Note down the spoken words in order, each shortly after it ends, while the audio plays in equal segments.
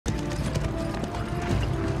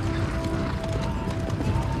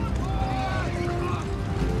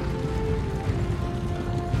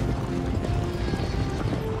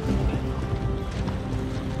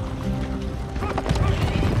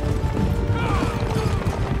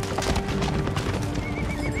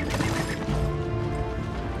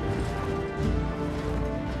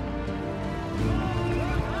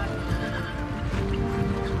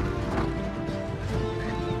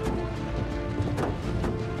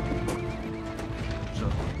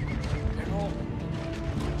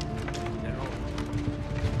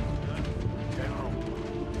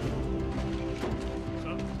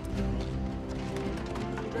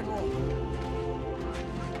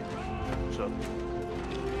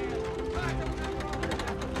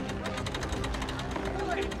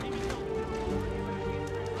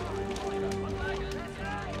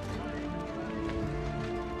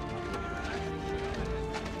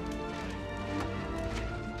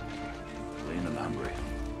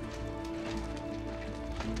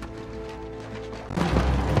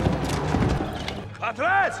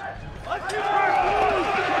Lads!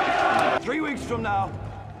 3 weeks from now,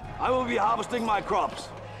 I will be harvesting my crops.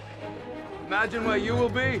 Imagine where you will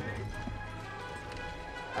be,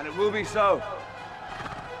 and it will be so.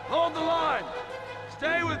 Hold the line.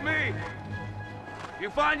 Stay with me. You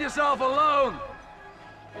find yourself alone,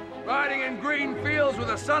 riding in green fields with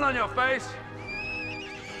the sun on your face.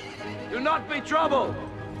 Do not be troubled,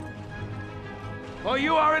 for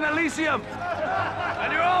you are in Elysium,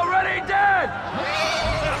 and you're already dead!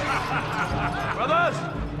 Brothers,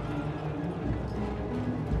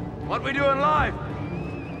 what we do in life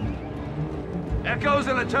echoes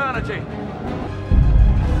in eternity.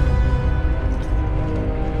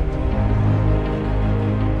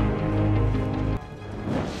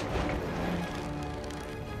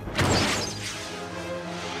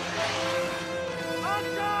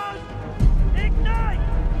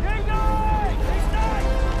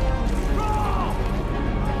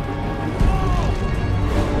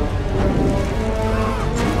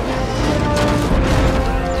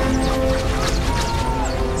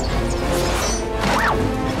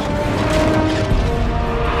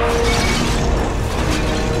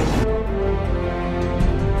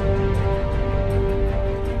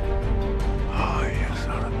 Ah, yes,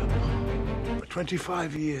 I remember. For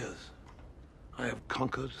 25 years, I have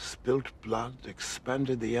conquered, spilt blood,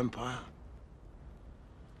 expanded the empire.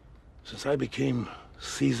 Since I became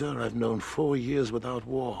Caesar, I've known 4 years without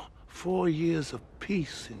war. 4 years of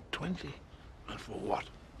peace in 20. And for what?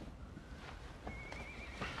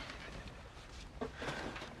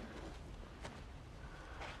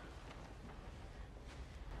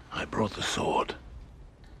 I brought the sword.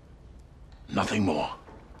 Nothing more.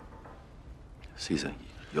 Caesar,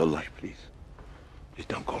 your life. Please. Please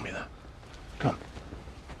don't call me that. Come.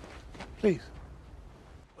 Please.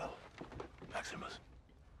 Well, Maximus.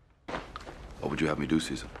 What would you have me do,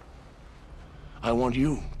 Caesar? I want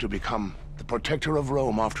you to become the protector of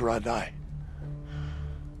Rome after I die.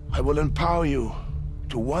 I will empower you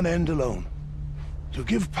to one end alone. To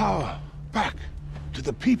give power back to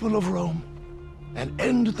the people of Rome and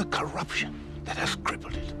end the corruption that has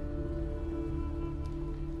crippled it.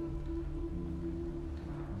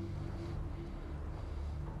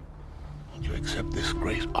 Will you accept this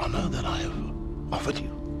great honor that I have offered you?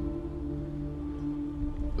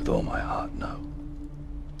 With all my heart, no.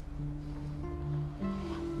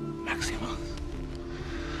 Maximus,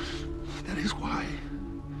 that is why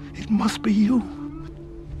it must be you.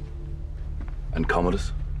 And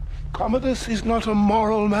Commodus? Commodus is not a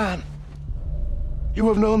moral man. You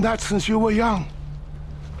have known that since you were young.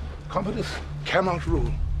 Commodus cannot rule.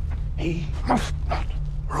 He must not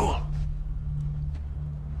rule.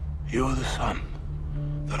 You are the son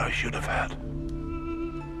that I should have had.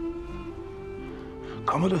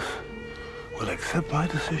 Commodus will accept my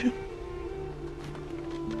decision.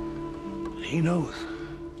 He knows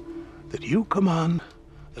that you command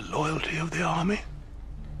the loyalty of the army.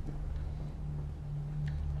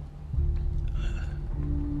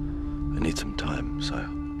 I need some time, sire.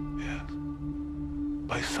 Yes.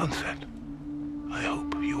 By sunset, I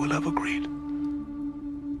hope you will have agreed.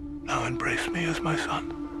 Now embrace me as my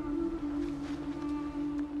son.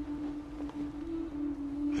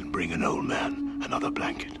 And bring an old man another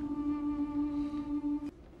blanket.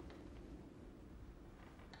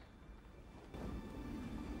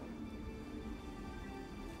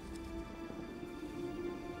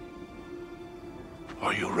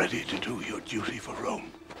 Are you ready to do your duty for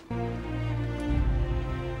Rome?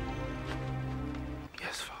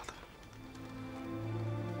 Yes, Father.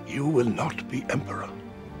 You will not be emperor.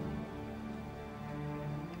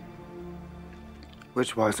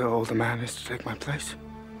 Which wiser older man is to take my place?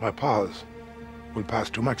 My powers will pass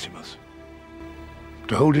to Maximus,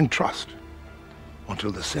 to hold in trust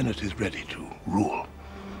until the Senate is ready to rule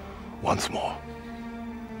once more.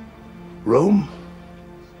 Rome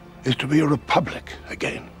is to be a republic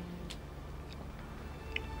again.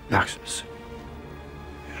 Maximus.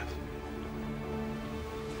 Yes.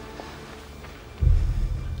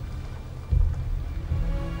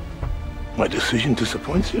 My decision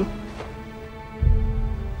disappoints you?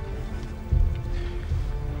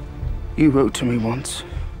 You wrote to me once,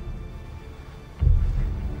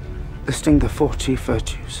 listing the 4 chief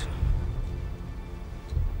virtues: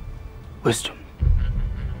 wisdom,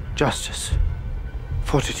 justice,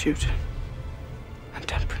 fortitude,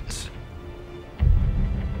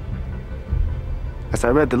 As I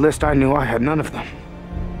read the list, I knew I had none of them.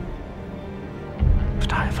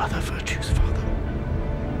 But I have other virtues, Father.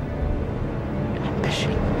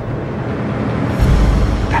 Ambition.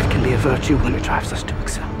 That can be a virtue when it drives us to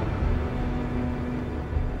excel.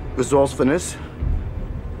 Resourcefulness.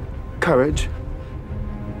 Courage.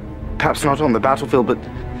 Perhaps not on the battlefield, but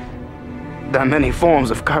there are many forms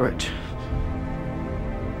of courage.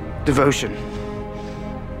 Devotion.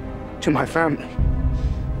 To my family.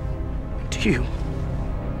 To you.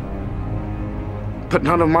 But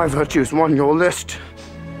none of my virtues won your list.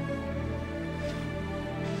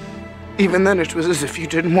 Even then, it was as if you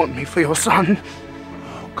didn't want me for your son.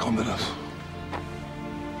 Oh, Commodus.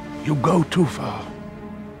 You go too far.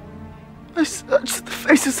 I searched the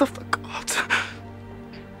faces of the gods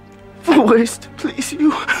for ways to please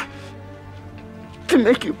you, to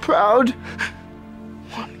make you proud.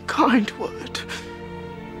 One kind word,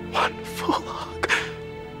 one full hug,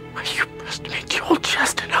 where you pressed me to your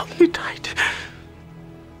chest and held me tight.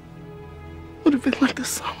 Would have been like the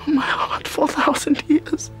sum of my heart for 1,000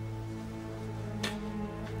 years.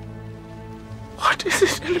 What is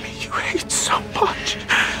it in me you hate so much?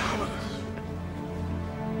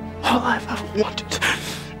 All I've ever wanted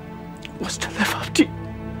was to live up to you.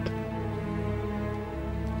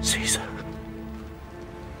 Caesar.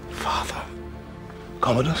 Father.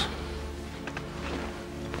 Commodus?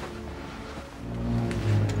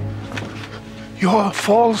 Your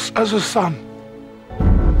false as a son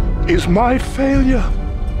is my failure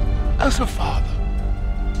as a father.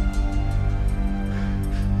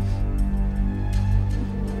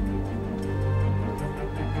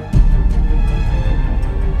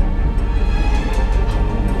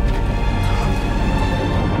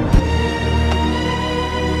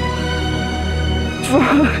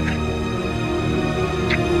 Father.